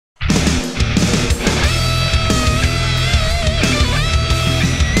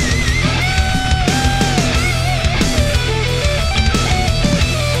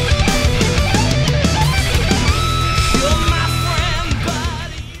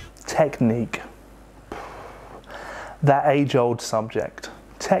technique. That age-old subject.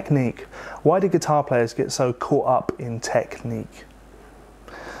 Technique. Why do guitar players get so caught up in technique?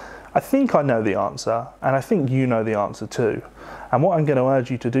 I think I know the answer, and I think you know the answer too. And what I'm going to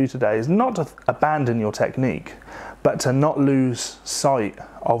urge you to do today is not to abandon your technique, but to not lose sight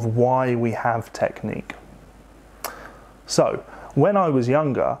of why we have technique. So, when I was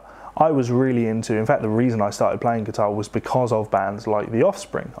younger, I was really into, in fact the reason I started playing guitar was because of bands like The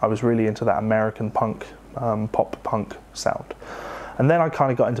Offspring. I was really into that American punk, pop punk sound. And then I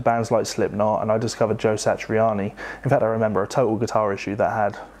kind of got into bands like Slipknot, and I discovered Joe Satriani. In fact, I remember a Total Guitar issue that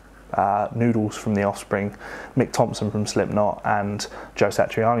had Noodles from The Offspring, Mick Thompson from Slipknot, and Joe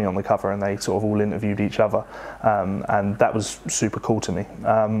Satriani on the cover, and they sort of all interviewed each other, and that was super cool to me.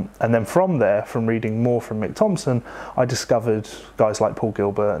 And then from there, from reading more from Mick Thompson, I discovered guys like Paul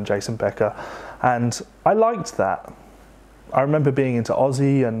Gilbert and Jason Becker, and I liked that. I remember being into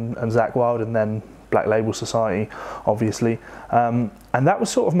Ozzy and Zakk Wylde, and then Black Label Society, obviously, and that was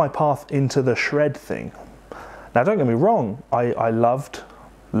sort of my path into the shred thing. Now don't get me wrong, I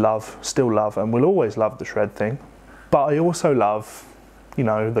still love, and will always love the shred thing, but I also love, you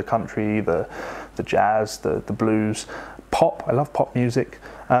know, the country, the jazz, the blues, pop. I love pop music.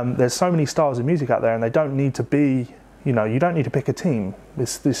 There's so many styles of music out there, and they don't need to be, you know, you don't need to pick a team.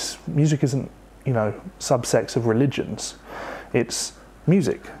 This music isn't, you know, subsects of religions. It's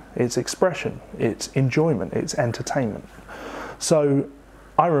music, it's expression, it's enjoyment, it's entertainment. So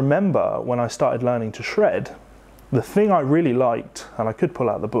I remember when I started learning to shred, the thing I really liked, and I could pull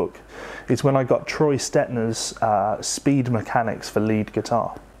out the book, is when I got Troy Stetner's Speed Mechanics for Lead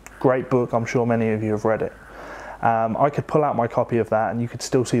Guitar. Great book, I'm sure many of you have read it. I could pull out my copy of that, and you could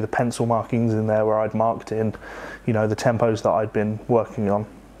still see the pencil markings in there where I'd marked in, you know, the tempos that I'd been working on.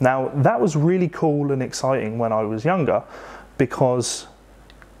 Now, that was really cool and exciting when I was younger, because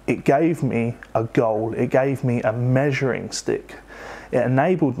it gave me a goal, it gave me a measuring stick. It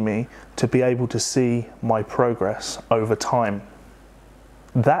enabled me to be able to see my progress over time.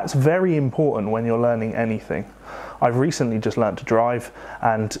 That's very important when you're learning anything. I've recently just learned to drive,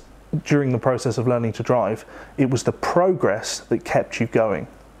 and during the process of learning to drive, it was the progress that kept you going.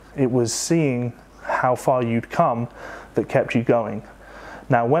 It was seeing how far you'd come that kept you going.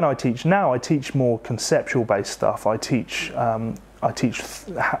 Now, when I teach now, I teach more conceptual based stuff. I teach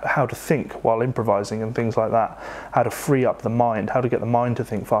how to think while improvising and things like that, how to free up the mind, how to get the mind to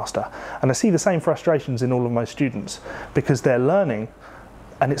think faster. And I see the same frustrations in all of my students, because they're learning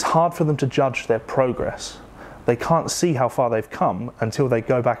and it's hard for them to judge their progress. They can't see how far they've come until they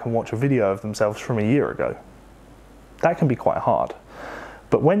go back and watch a video of themselves from a year ago. That can be quite hard.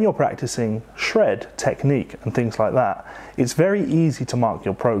 But when you're practicing shred technique and things like that, it's very easy to mark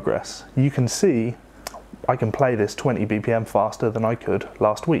your progress. You can see, I can play this 20 BPM faster than I could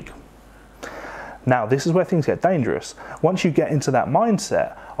last week. Now, this is where things get dangerous. Once you get into that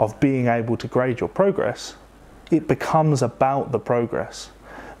mindset of being able to grade your progress, it becomes about the progress.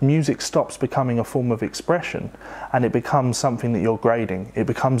 Music stops becoming a form of expression, and it becomes something that you're grading. It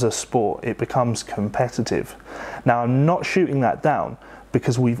becomes a sport, it becomes competitive. Now, I'm not shooting that down,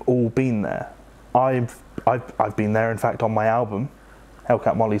 because we've all been there. I've been there, in fact, on my album,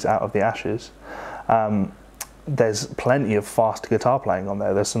 Hellcat Molly's Out of the Ashes. There's plenty of fast guitar playing on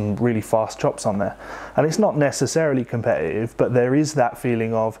there. There's some really fast chops on there. And it's not necessarily competitive, but there is that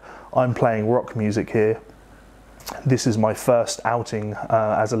feeling of, I'm playing rock music here. This is my first outing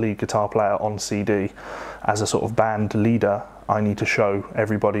as a lead guitar player on CD. As a sort of band leader, I need to show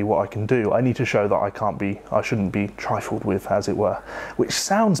everybody what I can do. I need to show that I shouldn't be trifled with, as it were. Which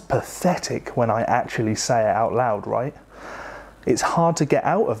sounds pathetic when I actually say it out loud, right? It's hard to get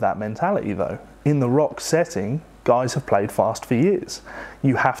out of that mentality though. In the rock setting, guys have played fast for years.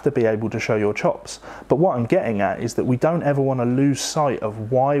 You have to be able to show your chops. But what I'm getting at is that we don't ever want to lose sight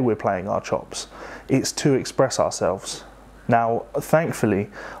of why we're playing our chops. It's to express ourselves. Now, thankfully,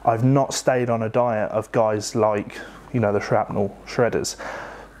 I've not stayed on a diet of guys like, you know, the Shrapnel Shredders.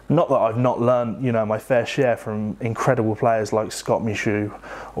 Not that I've not learned, you know, my fair share from incredible players like Scott Michoud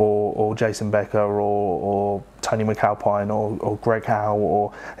or Jason Becker or Tony McAlpine or Greg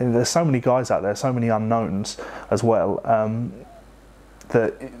Howe, and there's so many guys out there, so many unknowns as well,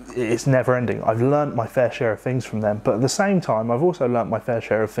 that it's never ending. I've learned my fair share of things from them, but at the same time, I've also learned my fair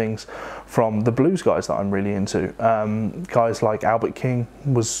share of things from the blues guys that I'm really into. Guys like Albert King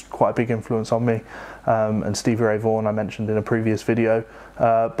was quite a big influence on me, and Stevie Ray Vaughan I mentioned in a previous video.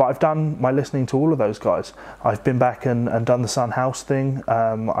 But I've done my listening to all of those guys. I've been back and done the Sun House thing.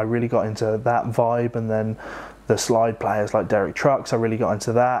 I really got into that vibe, and then the slide players like Derek Trucks. I really got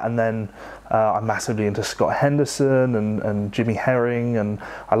into that, and then I'm massively into Scott Henderson and Jimmy Herring, and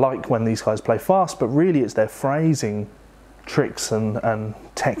I like when these guys play fast, but really it's their phrasing tricks and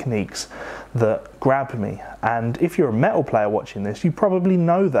techniques that grab me. And if you're a metal player watching this, you probably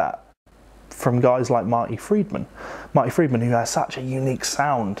know that from guys like Marty Friedman, who has such a unique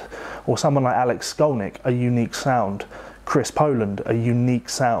sound, or someone like Alex Skolnick, a unique sound, Chris Poland, a unique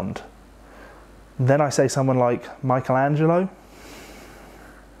sound. Then I say someone like Michelangelo,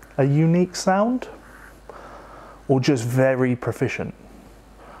 a unique sound, or just very proficient.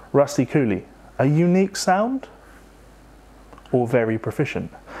 Rusty Cooley, a unique sound, or very proficient.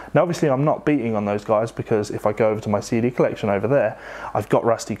 Now obviously I'm not beating on those guys, because if I go over to my CD collection over there, I've got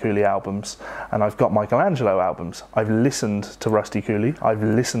Rusty Cooley albums and I've got Michelangelo albums. I've listened to Rusty Cooley, I've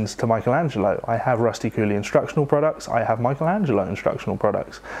listened to Michelangelo. I have Rusty Cooley instructional products, I have Michelangelo instructional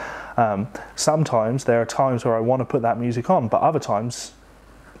products. Sometimes there are times where I want to put that music on, but other times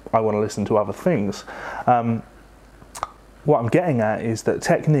I want to listen to other things. What I'm getting at is that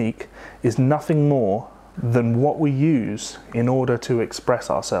technique is nothing more than what we use in order to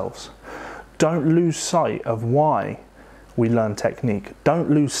express ourselves. Don't lose sight of why we learn technique. Don't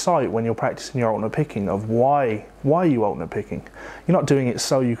lose sight when you're practicing your alternate picking of why you alternate picking. You're not doing it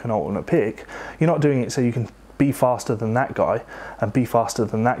so you can alternate pick. You're not doing it so you can be faster than that guy and be faster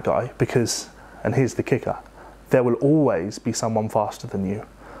than that guy, because, and here's the kicker, there will always be someone faster than you.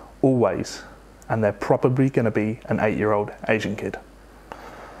 Always. And they're probably going to be an 8-year-old Asian kid.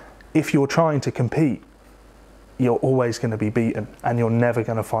 If you're trying to compete, you're always going to be beaten, and you're never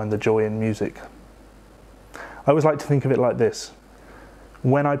going to find the joy in music. I always like to think of it like this.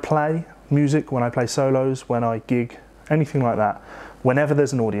 When I play music, when I play solos, when I gig, anything like that, whenever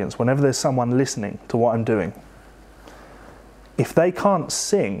there's an audience, whenever there's someone listening to what I'm doing, if they can't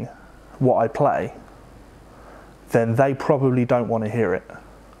sing what I play, then they probably don't want to hear it.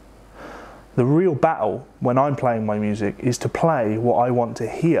 The real battle when I'm playing my music is to play what I want to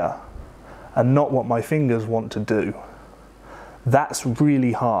hear and not what my fingers want to do. That's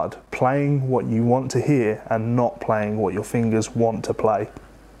really hard, playing what you want to hear and not playing what your fingers want to play.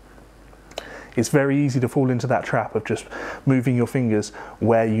 It's very easy to fall into that trap of just moving your fingers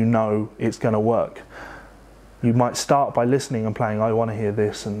where you know it's going to work. You might start by listening and playing, I want to hear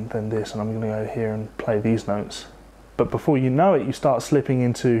this and then this, and I'm going to go here and play these notes. But before you know it, you start slipping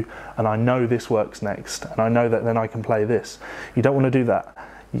into, and I know this works next, and I know that then I can play this. You don't want to do that.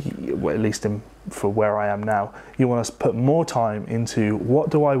 Well, at least for where I am now, you want to put more time into what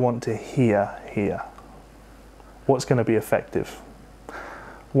do I want to hear here? What's going to be effective?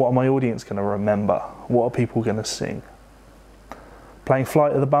 What are my audience going to remember? What are people going to sing? Playing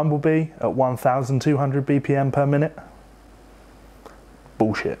Flight of the Bumblebee at 1,200 BPM per minute?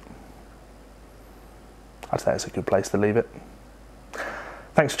 Bullshit. I'd say it's a good place to leave it.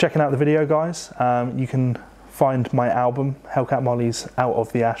 Thanks for checking out the video, guys. You can find my album, Hellcat Molly's Out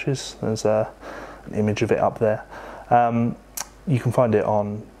of the Ashes. There's an image of it up there. You can find it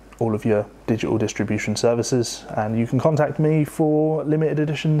on all of your digital distribution services, and you can contact me for limited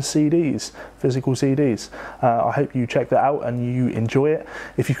edition CDs, physical CDs. I hope you check that out and you enjoy it.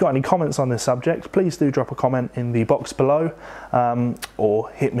 If you've got any comments on this subject, please do drop a comment in the box below, or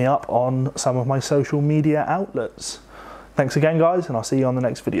hit me up on some of my social media outlets. Thanks again, guys, and I'll see you on the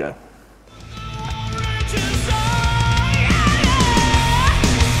next video.